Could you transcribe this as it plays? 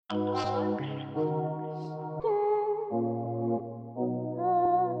Please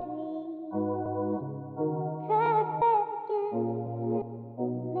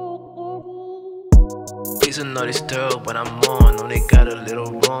do not disturb when I'm on. Only got a little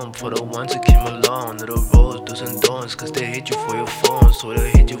room for the ones who came along. Little roads, do's and don'ts, cause they hit you for your phone. So they'll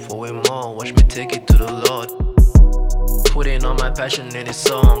hit you for way more. Watch me take it to the Lord. Putting all my passion in this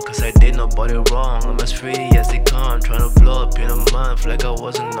song, cause I did nobody wrong. I'm as free as they come, tryna blow up in a month like I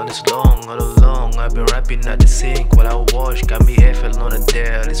wasn't on this long. All along, I've been rapping at the sink while I wash. Got me FL on a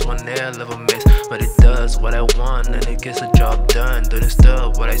dare, it's one hell of a mess. But it does what I want and it gets the job done. Don't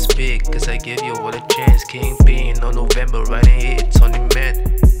disturb what I speak, cause I give you all a chance. Kingpin on November, writing hits on demand.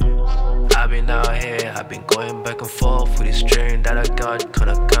 I've been out here, I've been going back and forth with this dream that I got.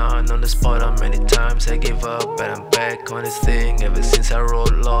 Kinda count on the spot on many times I gave up, but I'm back on this thing ever since I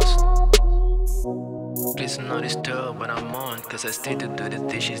wrote Lost. Please do not disturb when I'm on, cause I stay to do the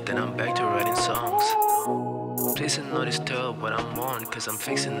dishes, then I'm back to writing songs. Please do not disturb when I'm on, cause I'm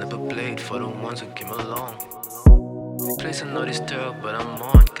fixing up a plate for the ones who came along. Please do not disturb when I'm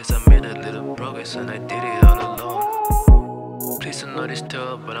on, cause I made a little progress and I did it all alone. Please do not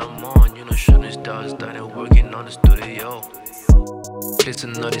disturb when I'm on, you know shooting stars done and working on the studio. Please do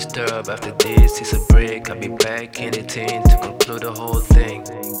not disturb after this, it's a break, I'll be back in the team to conclude the whole thing.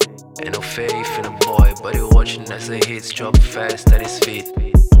 Ain't no faith in a boy, but he watching as the hits drop fast at his feet.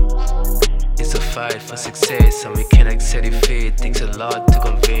 It's a fight for success and we can't accept defeat, takes a lot to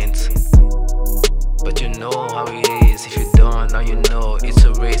convince. But you know how it is, if you don't, now you know it's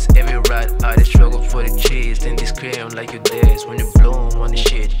a race. Every rat out there struggle for the cheese, then they scream like you dance when you bloom on the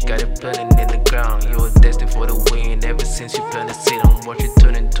shit. Got it planted in the ground, you were destined for the win. Ever since you planted the seed and watch it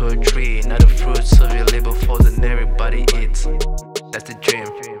turn into a tree. Now the fruits of your labor falls and everybody eats. That's the dream.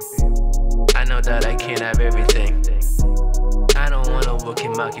 I know that I can't have everything. I don't wanna work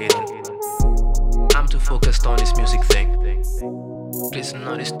in marketing. I'm too focused on this music thing. Please do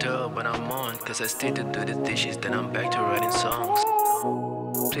not disturb when I'm on, cause I stay to do the dishes, then I'm back to writing songs.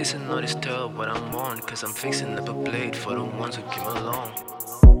 Please do not disturb when I'm on, cause I'm fixing up a plate for the ones who came along.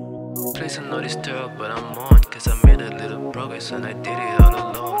 Please do not disturb when I'm on, cause I made a little progress and I did it all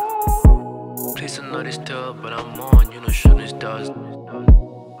alone. Please do not disturb when I'm on, you know shooting stars